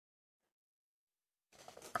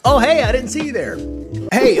Oh, hey, I didn't see you there.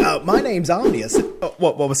 Hey, my name's Omnius. Oh,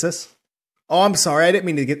 what was this? Oh, I'm sorry. I didn't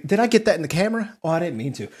mean to get... Did I get that in the camera? Oh, I didn't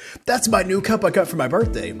mean to. That's my new cup I got for my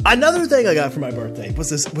birthday. Another thing I got for my birthday was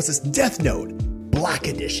this Death Note Black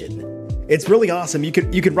Edition. It's really awesome. You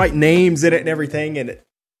can write names in it and everything. And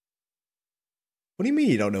what do you mean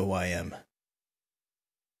you don't know who I am?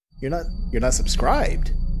 You're not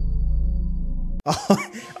subscribed.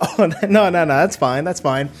 Oh no, that's fine. That's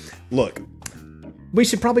fine. Look, we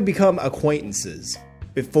should probably become acquaintances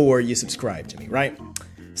before you subscribe to me, right?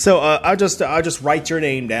 So I'll just write your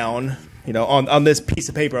name down, you know, on this piece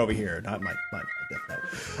of paper over here. Not my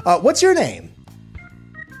Death Note. What's your name?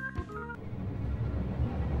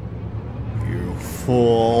 You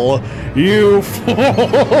fool! You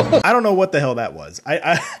fool! I don't know what the hell that was.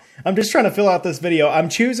 I'm just trying to fill out this video. I'm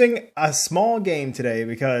choosing a small game today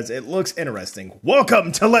because it looks interesting.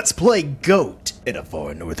 Welcome to Let's Play Goat. In the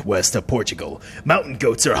far northwest of Portugal, mountain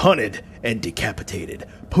goats are hunted and decapitated.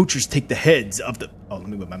 Poachers take the heads of the... Oh, let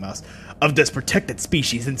me move my mouse. Of this protected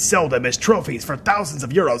species and sell them as trophies for thousands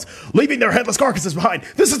of euros, leaving their headless carcasses behind.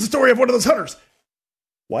 This is the story of one of those hunters.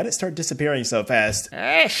 Why'd it start disappearing so fast?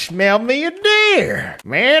 I smell me a deer.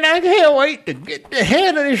 Man, I can't wait to get the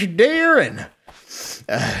head of this deer and...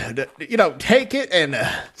 you know, take it and,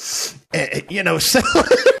 you know, sell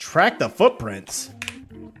it. Track the footprints.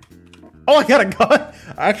 Oh, I got a gun.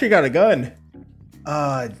 I actually got a gun.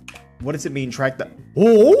 What does it mean, track the...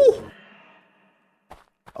 Oh!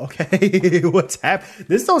 Okay, what's happening?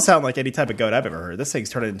 This don't sound like any type of goat I've ever heard. This thing's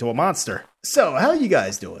turned into a monster. So, how you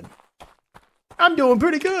guys doing? I'm doing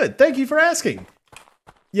pretty good. Thank you for asking.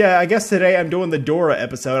 Yeah, I guess today I'm doing the Dora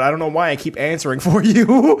episode. I don't know why I keep answering for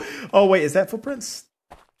you. Oh, wait, is that footprints?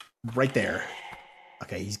 Right there.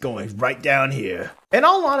 Okay, he's going right down here. In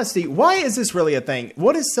all honesty, why is this really a thing?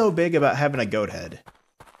 What is so big about having a goat head?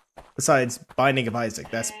 Besides Binding of Isaac,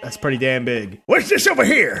 that's pretty damn big. What's this over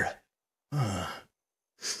here?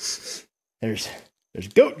 There's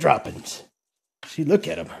goat droppings. See, look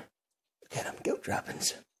at them. Look at them, goat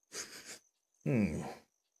droppings. I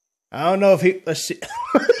don't know if he... Let's see.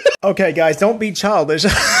 Okay, guys, don't be childish.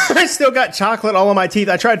 I still got chocolate all on my teeth.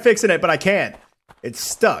 I tried fixing it, but I can't. It's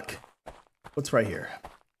stuck. What's right here?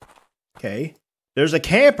 Okay. There's a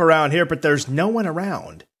camp around here, but there's no one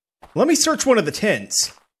around. Let me search one of the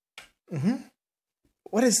tents.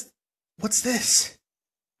 What's this?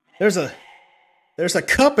 There's a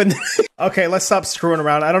cup in... Okay, let's stop screwing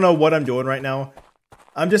around. I don't know what I'm doing right now.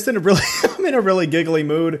 I'm just in a really... I'm in a really giggly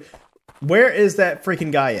mood. Where is that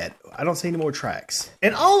freaking guy at? I don't see any more tracks.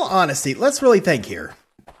 In all honesty, let's really think here.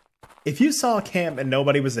 If you saw a camp and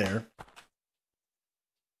nobody was there...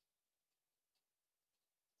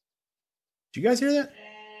 Did you guys hear that?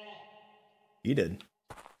 You did.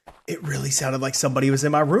 It really sounded like somebody was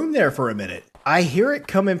in my room there for a minute. I hear it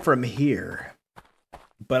coming from here,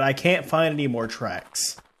 but I can't find any more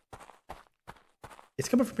tracks. It's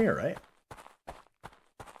coming from here, right?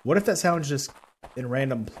 What if that sound's just in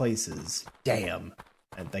random places? Damn.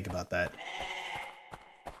 I didn't think about that.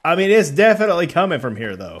 I mean, it's definitely coming from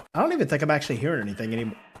here, though. I don't even think I'm actually hearing anything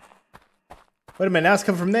anymore. Wait a minute, now it's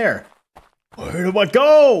coming from there. Where do I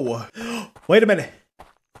go? Wait a minute.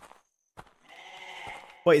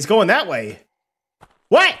 Wait, it's going that way.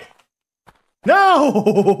 What?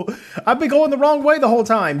 No! I've been going the wrong way the whole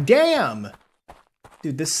time. Damn!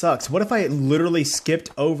 Dude, this sucks. What if I literally skipped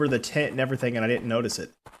over the tent and everything and I didn't notice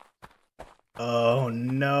it? Oh,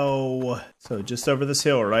 no. So just over this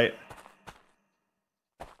hill, right?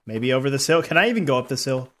 Maybe over this hill. Can I even go up this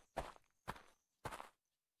hill?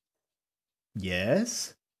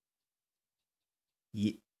 Yes?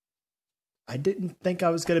 Yeah. I didn't think I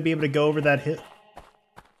was going to be able to go over that hill.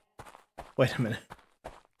 Wait a minute.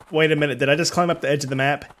 Wait a minute. Did I just climb up the edge of the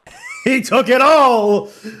map? He took it all!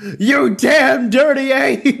 You damn dirty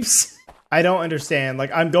apes! I don't understand.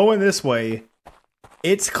 Like, I'm going this way.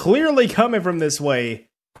 It's clearly coming from this way.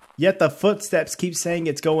 Yet the footsteps keep saying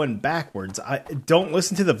it's going backwards. I don't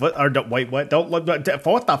listen to the foot... Or don't, wait, what? Don't look... What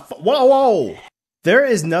the... Whoa! There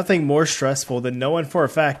is nothing more stressful than knowing for a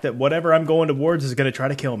fact that whatever I'm going towards is going to try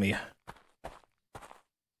to kill me.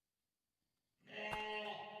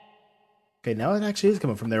 Okay, now it actually is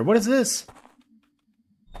coming from there. What is this?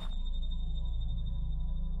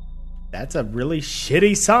 That's a really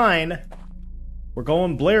shitty sign. We're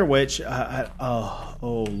going Blair Witch. Oh,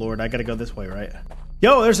 Lord, I gotta go this way, right?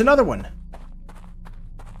 Yo, there's another one.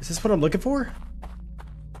 Is this what I'm looking for?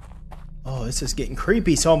 Oh, this is getting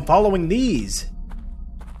creepy, so I'm following these.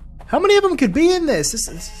 How many of them could be in this?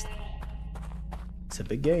 It's a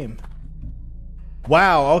big game.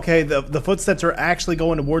 Wow, okay, the footsteps are actually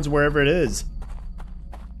going towards wherever it is.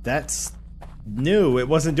 That's new. It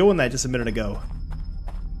wasn't doing that just a minute ago.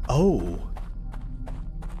 Oh.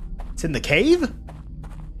 It's in the cave?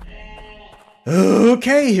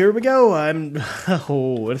 Okay, here we go.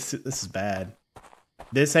 Oh, this is bad.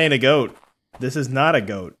 This ain't a goat. This is not a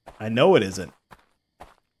goat. I know it isn't.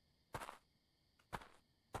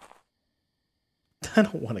 I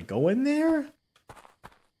don't want to go in there.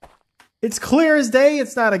 It's clear as day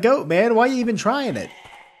it's not a goat, man. Why are you even trying it?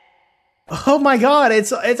 Oh my god,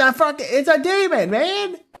 it's a demon,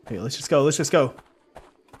 man. Okay, let's just go. Let's just go.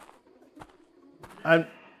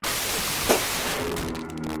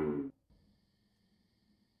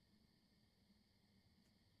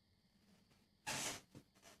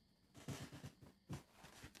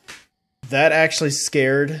 That actually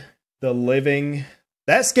scared the living...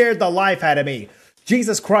 That scared the life out of me.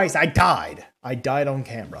 Jesus Christ, I died. I died on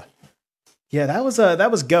camera. Yeah, that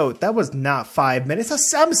was goat. That was not 5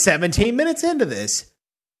 minutes. I'm 17 minutes into this.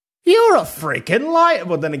 You're a freaking liar.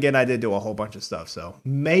 Well, then again, I did do a whole bunch of stuff, so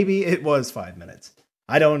maybe it was 5 minutes.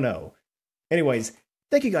 I don't know. Anyways,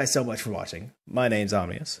 thank you guys so much for watching. My name's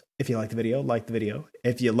Omnius. If you like the video, like the video.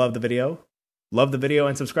 If you love the video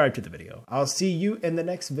and subscribe to the video. I'll see you in the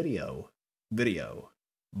next video.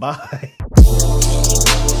 Bye.